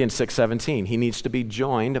 1 Corinthians 6:17, he needs to be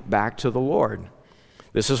joined back to the Lord.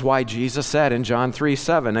 This is why Jesus said in John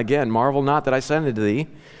 3:7, again, marvel not that I said unto thee,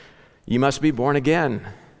 you must be born again.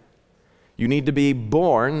 You need to be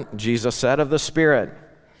born, Jesus said, of the Spirit.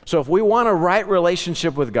 So if we want a right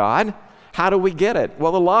relationship with God, how do we get it?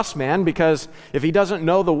 Well, the lost man, because if he doesn't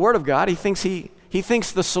know the Word of God, he thinks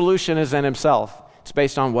the solution is in himself. It's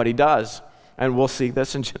based on what he does. And we'll see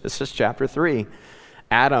this in Genesis chapter 3.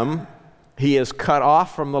 Adam, he is cut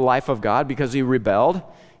off from the life of God because he rebelled.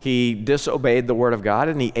 He disobeyed the Word of God,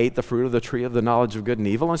 and he ate the fruit of the tree of the knowledge of good and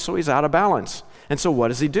evil, and so he's out of balance. And so what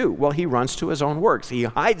does he do? Well, he runs to his own works. He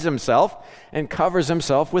hides himself and covers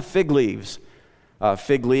himself with fig leaves.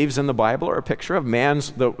 Fig leaves in the Bible are a picture of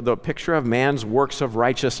the picture of man's works of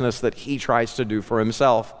righteousness that he tries to do for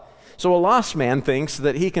himself. So a lost man thinks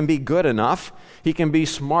that he can be good enough, he can be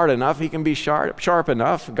smart enough, he can be sharp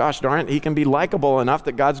enough, gosh darn it, he can be likable enough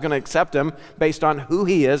that God's going to accept him based on who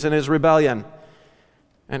he is in his rebellion.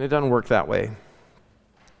 And it doesn't work that way.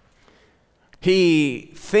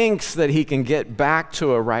 He thinks that he can get back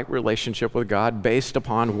to a right relationship with God based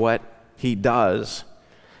upon what he does.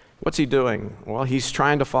 What's he doing? Well, he's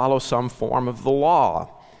trying to follow some form of the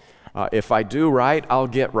law. If I do right, I'll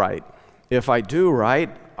get right. If I do right,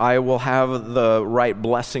 I will have the right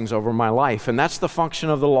blessings over my life. And that's the function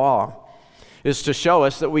of the law, is to show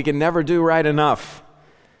us that we can never do right enough.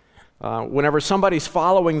 Whenever somebody's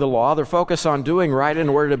following the law, they're focused on doing right in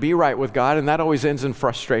order to be right with God, and that always ends in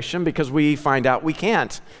frustration because we find out we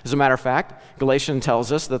can't. As a matter of fact, Galatians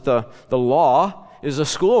tells us that the law is a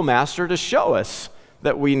schoolmaster to show us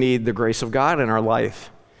that we need the grace of God in our life.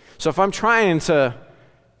 So if I'm trying to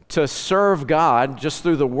serve God just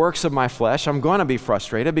through the works of my flesh, I'm going to be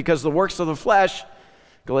frustrated because the works of the flesh,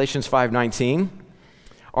 Galatians 5:19,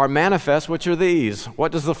 are manifest, which are these.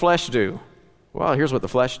 What does the flesh do? Well, here's what the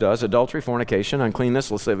flesh does: adultery, fornication, uncleanness,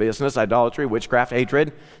 lasciviousness, idolatry, witchcraft,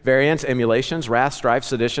 hatred, variance, emulations, wrath, strife,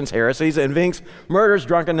 seditions, heresies, envyings, murders,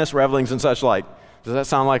 drunkenness, revelings, and such like. Does that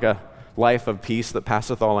sound like a life of peace that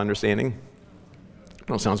passeth all understanding?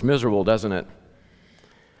 Well, it sounds miserable, doesn't it?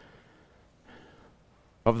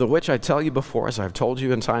 Of the which I tell you before, as I have told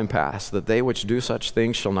you in time past, that they which do such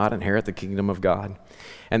things shall not inherit the kingdom of God.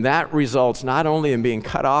 And that results not only in being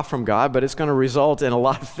cut off from God, but it's going to result in a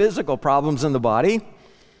lot of physical problems in the body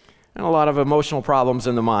and a lot of emotional problems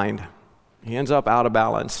in the mind. He ends up out of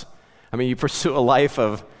balance. I mean, you pursue a life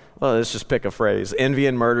of, well, let's just pick a phrase, envy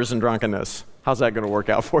and murders and drunkenness. How's that going to work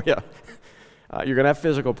out for you? You're going to have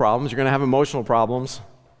physical problems. You're going to have emotional problems.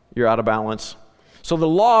 You're out of balance. So the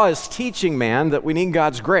law is teaching man that we need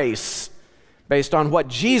God's grace based on what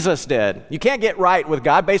Jesus did. You can't get right with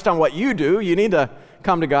God based on what you do. You need to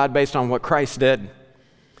come to God based on what Christ did.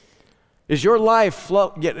 Is your life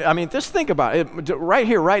just think about it right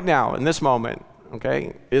here, right now, in this moment,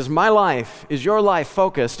 okay? Is your life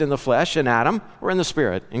focused in the flesh, in Adam, or in the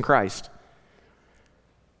Spirit, in Christ?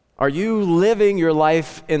 Are you living your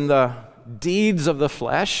life in the deeds of the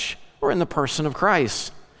flesh or in the person of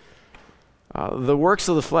Christ? The works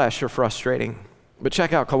of the flesh are frustrating, but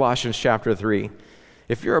check out Colossians chapter 3.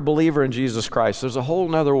 If you're a believer in Jesus Christ, there's a whole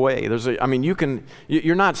nother way.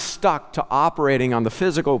 You're not stuck to operating on the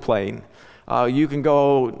physical plane. You can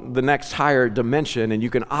go the next higher dimension and you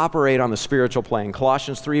can operate on the spiritual plane.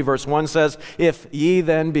 Colossians 3 verse 1 says, "If ye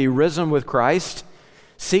then be risen with Christ,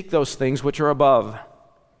 seek those things which are above."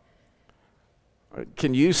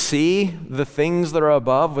 Can you see the things that are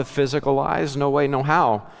above with physical eyes? No way, no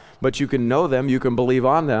how. But you can know them, you can believe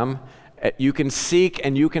on them, you can seek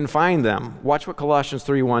and you can find them. Watch what Colossians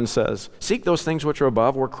 3:1 says. "Seek those things which are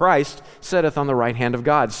above, where Christ sitteth on the right hand of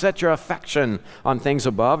God. Set your affection on things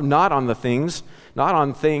above, not on things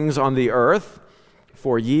on the earth.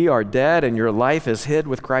 For ye are dead, and your life is hid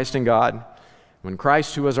with Christ in God. When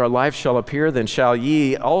Christ, who is our life, shall appear, then shall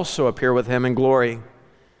ye also appear with him in glory."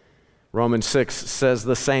 Romans 6 says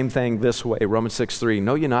the same thing this way. Romans 6:3,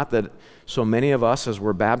 "Know ye not that so many of us as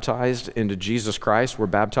were baptized into Jesus Christ were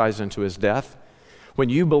baptized into his death?" When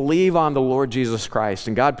you believe on the Lord Jesus Christ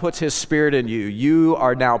and God puts his Spirit in you, you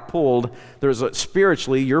are now pulled.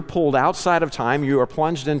 Spiritually, you're pulled outside of time. You are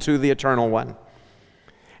plunged into the eternal one.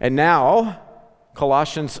 And now,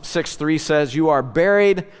 Colossians 6:3 says, "You are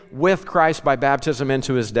buried with Christ by baptism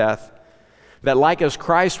into his death, that like as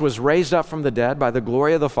Christ was raised up from the dead by the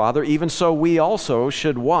glory of the Father, even so we also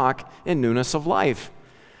should walk in newness of life."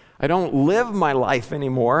 I don't live my life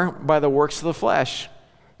anymore by the works of the flesh.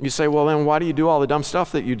 You say, "Well, then why do you do all the dumb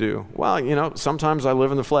stuff that you do?" Well, sometimes I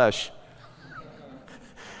live in the flesh.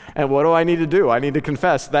 And what do I need to do? I need to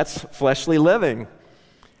confess that's fleshly living.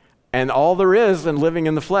 And all there is in living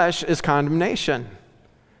in the flesh is condemnation.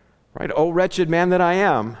 Right? "Oh, wretched man that I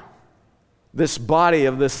am." This body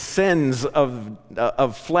of the sins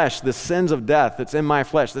of flesh, the sins of death that's in my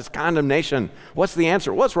flesh, this condemnation. What's the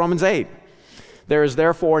answer? What's Romans 8? "There is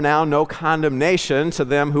therefore now no condemnation to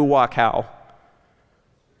them who walk" how?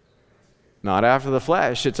 Not after the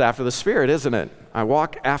flesh, it's after the Spirit, isn't it? I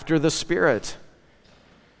walk after the Spirit.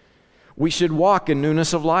 We should walk in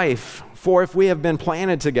newness of life. "For if we have been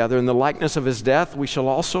planted together in the likeness of his death, we shall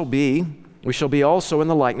be also in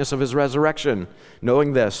the likeness of his resurrection,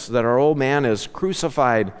 knowing this, that our old man is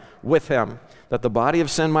crucified with him, that the body of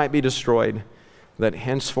sin might be destroyed, that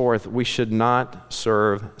henceforth we should not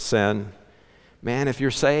serve sin." Man, if you're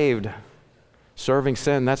saved, serving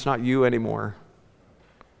sin, that's not you anymore.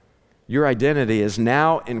 Your identity is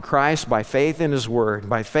now in Christ by faith in his word,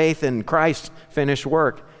 by faith in Christ's finished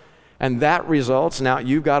work. And that results, now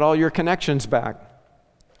you've got all your connections back.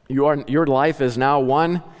 Your life is now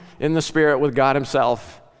one in the Spirit with God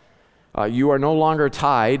himself. You are no longer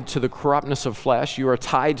tied to the corruptness of flesh. You are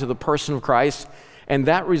tied to the person of Christ, and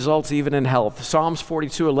that results even in health. Psalms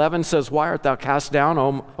 42:11 says, "Why art thou cast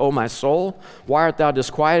down, O my soul? Why art thou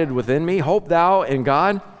disquieted within me? Hope thou in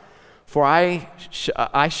God, for I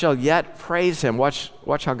shall yet praise him." Watch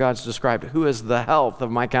how God's described it. "Who is the health of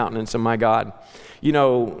my countenance and my God."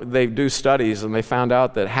 They do studies, and they found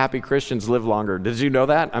out that happy Christians live longer. Did you know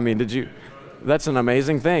that? That's an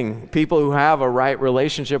amazing thing. People who have a right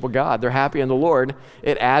relationship with God, they're happy in the Lord,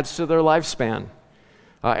 it adds to their lifespan.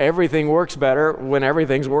 Everything works better when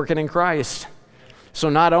everything's working in Christ. So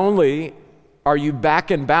not only are you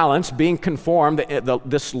back in balance, being conformed,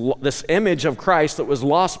 this image of Christ that was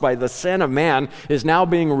lost by the sin of man is now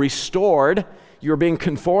being restored. You're being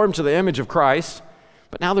conformed to the image of Christ,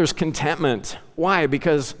 but now there's contentment. Why?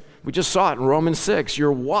 Because we just saw it in Romans 6.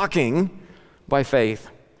 You're walking by faith.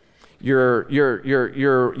 You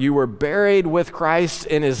were buried with Christ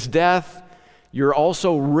in his death. You're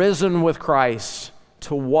also risen with Christ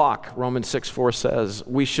to walk. Romans 6:4 says,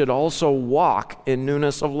 we should also walk in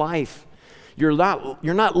newness of life. You're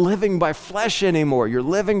not living by flesh anymore. You're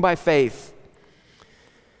living by faith.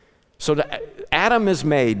 So Adam is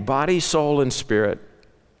made body, soul, and spirit.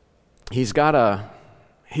 He's got a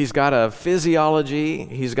physiology.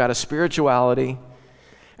 He's got a spirituality.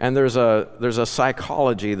 And there's a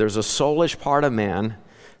psychology, there's a soulish part of man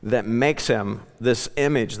that makes him this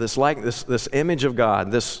image, this image of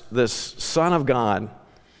God, this Son of God.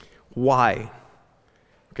 Why?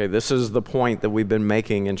 Okay, this is the point that we've been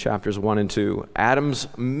making in chapters 1 and 2. Adam's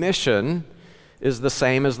mission is the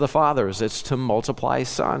same as the Father's. It's to multiply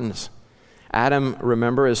sons. Adam,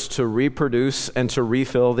 remember, is to reproduce and to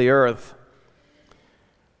refill the earth.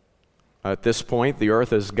 At this point, the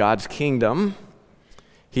earth is God's kingdom.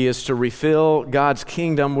 He is to refill God's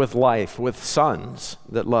kingdom with life, with sons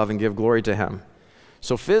that love and give glory to him.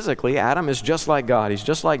 So physically, Adam is just like God. He's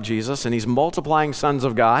just like Jesus, and he's multiplying sons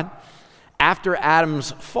of God. After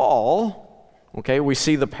Adam's fall, okay, we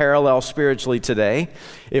see the parallel spiritually today.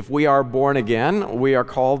 If we are born again, we are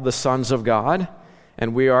called the sons of God,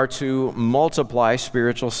 and we are to multiply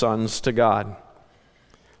spiritual sons to God.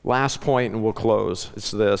 Last point, and we'll close. It's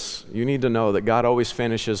this. You need to know that God always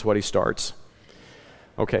finishes what he starts.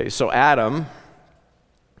 Okay, so Adam,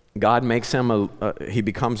 God makes him, he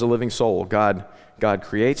becomes a living soul. God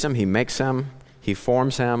creates him, he makes him, he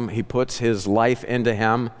forms him, he puts his life into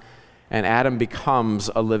him, and Adam becomes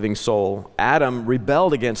a living soul. Adam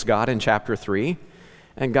rebelled against God in chapter 3,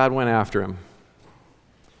 and God went after him.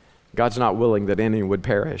 God's not willing that any would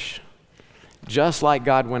perish. Just like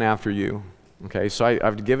God went after you. Okay, so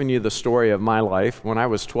I've given you the story of my life. When I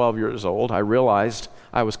was 12 years old, I realized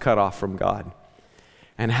I was cut off from God.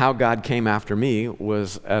 And how God came after me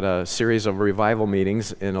was at a series of revival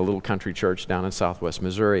meetings in a little country church down in southwest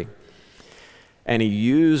Missouri. And he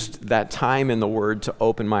used that time in the Word to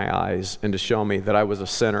open my eyes and to show me that I was a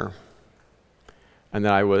sinner and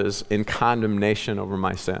that I was in condemnation over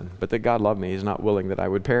my sin, but that God loved me. He's not willing that I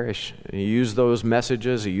would perish. And he used those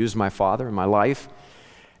messages. He used my father in my life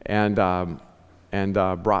and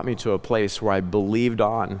brought me to a place where I believed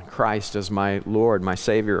on Christ as my Lord, my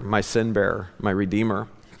Savior, my sin bearer, my Redeemer.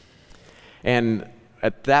 And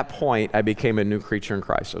at that point, I became a new creature in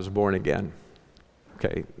Christ. I was born again.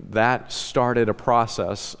 Okay, that started a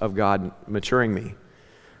process of God maturing me.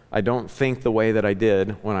 I don't think the way that I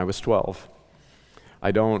did when I was 12. I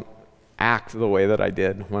don't act the way that I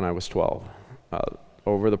did when I was 12.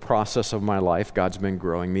 Over the process of my life, God's been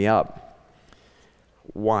growing me up.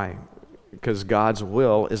 Why? Because God's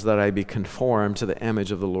will is that I be conformed to the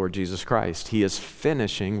image of the Lord Jesus Christ. He is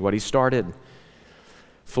finishing what he started.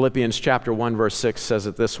 Philippians chapter 1 verse 6 says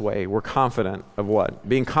it this way. We're confident of what?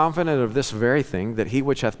 Being confident of this very thing, that he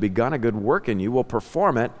which hath begun a good work in you will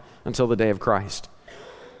perform it until the day of Christ.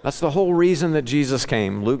 That's the whole reason that Jesus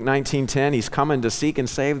came. Luke 19:10, he's coming to seek and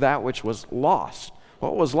save that which was lost.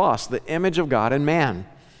 What was lost? The image of God in man.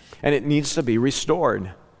 And it needs to be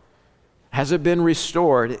restored. Has it been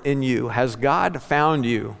restored in you? Has God found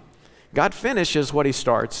you? God finishes what he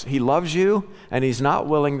starts. He loves you, and he's not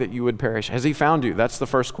willing that you would perish. Has he found you? That's the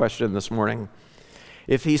first question this morning.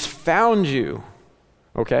 If he's found you,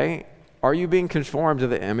 okay, are you being conformed to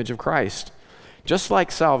the image of Christ? Just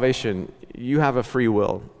like salvation, you have a free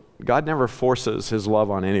will. God never forces his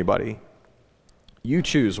love on anybody. You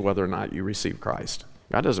choose whether or not you receive Christ.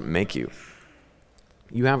 God doesn't make you.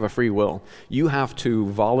 You have a free will. You have to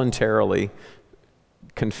voluntarily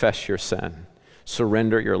confess your sin,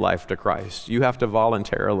 surrender your life to Christ. You have to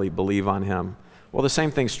voluntarily believe on him. Well, the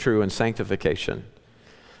same thing's true in sanctification.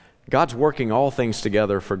 God's working all things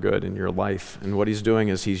together for good in your life, and what he's doing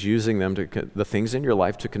is he's using them the things in your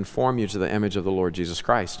life to conform you to the image of the Lord Jesus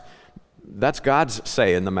Christ. That's God's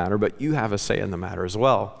say in the matter, but you have a say in the matter as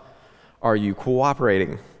well. Are you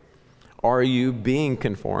cooperating? Are you being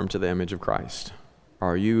conformed to the image of Christ?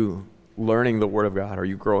 Are you learning the Word of God? Are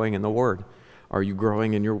you growing in the Word? Are you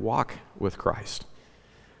growing in your walk with Christ?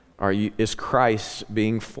 Is Christ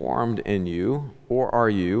being formed in you, or are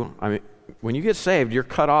you, when you get saved, you're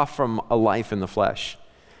cut off from a life in the flesh,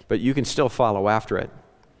 but you can still follow after it.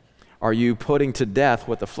 Are you putting to death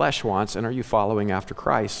what the flesh wants, and are you following after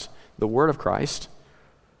Christ, the Word of Christ?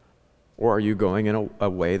 Or are you going in a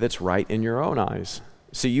way that's right in your own eyes?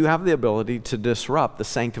 See, you have the ability to disrupt the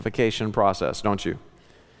sanctification process, don't you?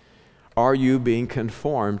 Are you being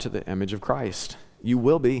conformed to the image of Christ? You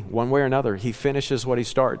will be, one way or another. He finishes what he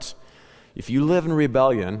starts. If you live in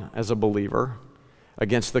rebellion as a believer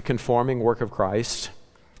against the conforming work of Christ,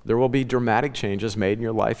 there will be dramatic changes made in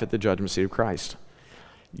your life at the judgment seat of Christ.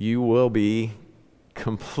 You will be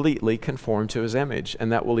completely conformed to his image,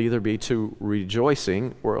 and that will either be to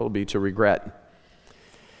rejoicing or it will be to regret.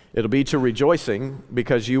 It'll be to rejoicing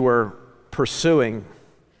because you were pursuing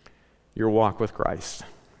your walk with Christ.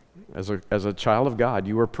 As a child of God,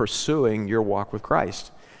 you were pursuing your walk with Christ.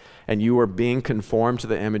 And you were being conformed to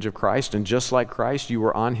the image of Christ. And just like Christ, you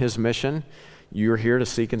were on his mission. You're here to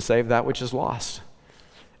seek and save that which is lost.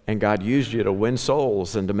 And God used you to win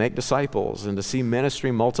souls and to make disciples and to see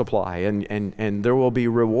ministry multiply. And there will be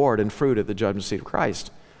reward and fruit at the judgment seat of Christ.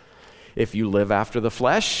 If you live after the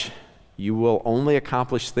flesh, you will only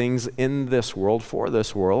accomplish things in this world for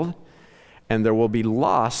this world. And there will be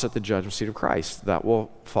loss at the judgment seat of Christ. That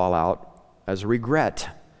will fall out as regret.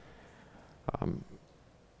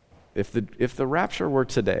 If the rapture were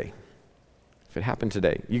today, if it happened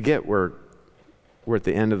today, you get where We're at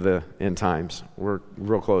the end of the end times. We're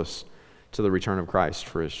real close to the return of Christ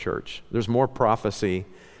for his church. There's more prophecy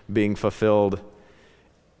being fulfilled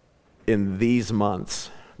in these months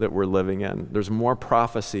that we're living in. There's more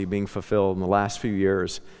prophecy being fulfilled in the last few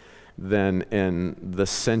years than in the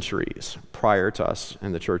centuries prior to us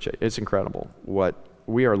in the church. It's incredible what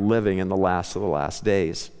we are living in the last of the last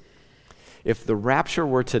days. If the rapture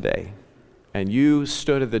were today and you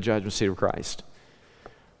stood at the judgment seat of Christ,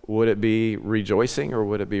 would it be rejoicing or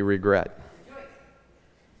would it be regret?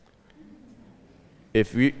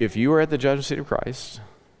 If you were at the judgment seat of Christ,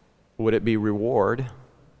 would it be reward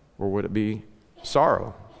or would it be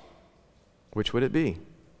sorrow? Which would it be?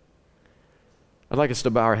 I'd like us to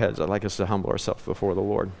bow our heads. I'd like us to humble ourselves before the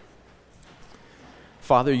Lord.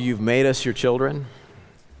 Father, you've made us your children.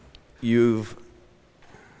 You've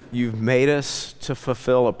made us to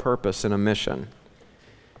fulfill a purpose and a mission.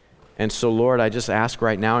 And so, Lord, I just ask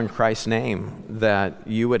right now in Christ's name that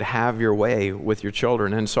you would have your way with your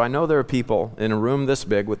children. And so I know there are people in a room this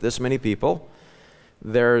big with this many people.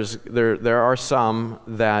 There are some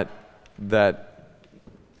that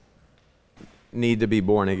need to be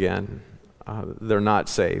born again. They're not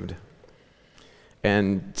saved.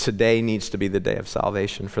 And today needs to be the day of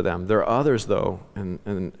salvation for them. There are others, though,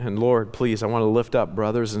 and Lord, please, I want to lift up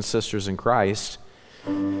brothers and sisters in Christ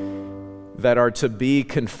that are to be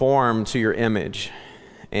conformed to your image.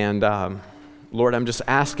 And Lord, I'm just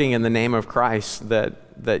asking in the name of Christ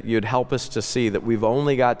that you'd help us to see that we've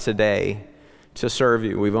only got today to serve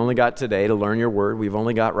you. We've only got today to learn your word. We've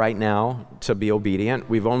only got right now to be obedient.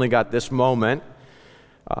 We've only got this moment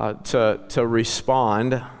to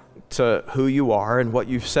respond to who you are and what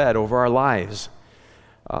you've said over our lives.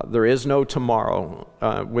 There is no tomorrow.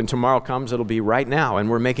 When tomorrow comes, it'll be right now. And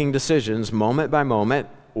we're making decisions moment by moment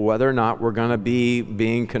whether or not we're going to be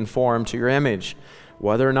being conformed to your image,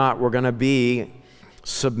 whether or not we're going to be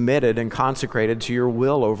submitted and consecrated to your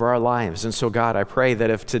will over our lives. And so, God, I pray that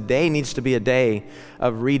if today needs to be a day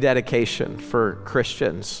of rededication for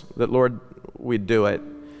Christians, that, Lord, we'd do it,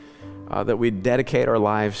 that we'd dedicate our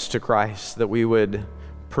lives to Christ, that we would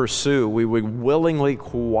pursue, we would willingly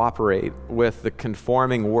cooperate with the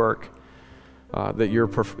conforming work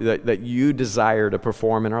that you desire to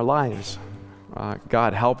perform in our lives.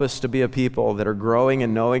 God, help us to be a people that are growing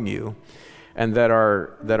in knowing you and that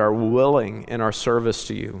are willing in our service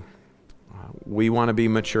to you. We want to be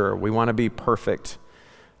mature. We want to be perfect.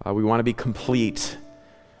 We want to be complete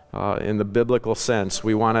in the biblical sense.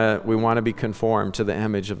 We want to be conformed to the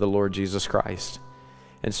image of the Lord Jesus Christ.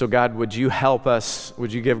 And so, God, would you help us?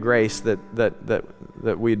 Would you give grace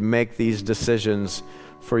that we'd make these decisions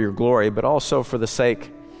for your glory, but also for the sake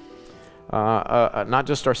not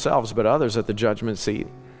just ourselves, but others at the judgment seat.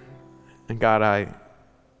 And God,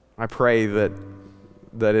 I pray that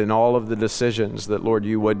in all of the decisions that, Lord,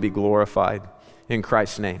 you would be glorified. In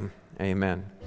Christ's name, amen.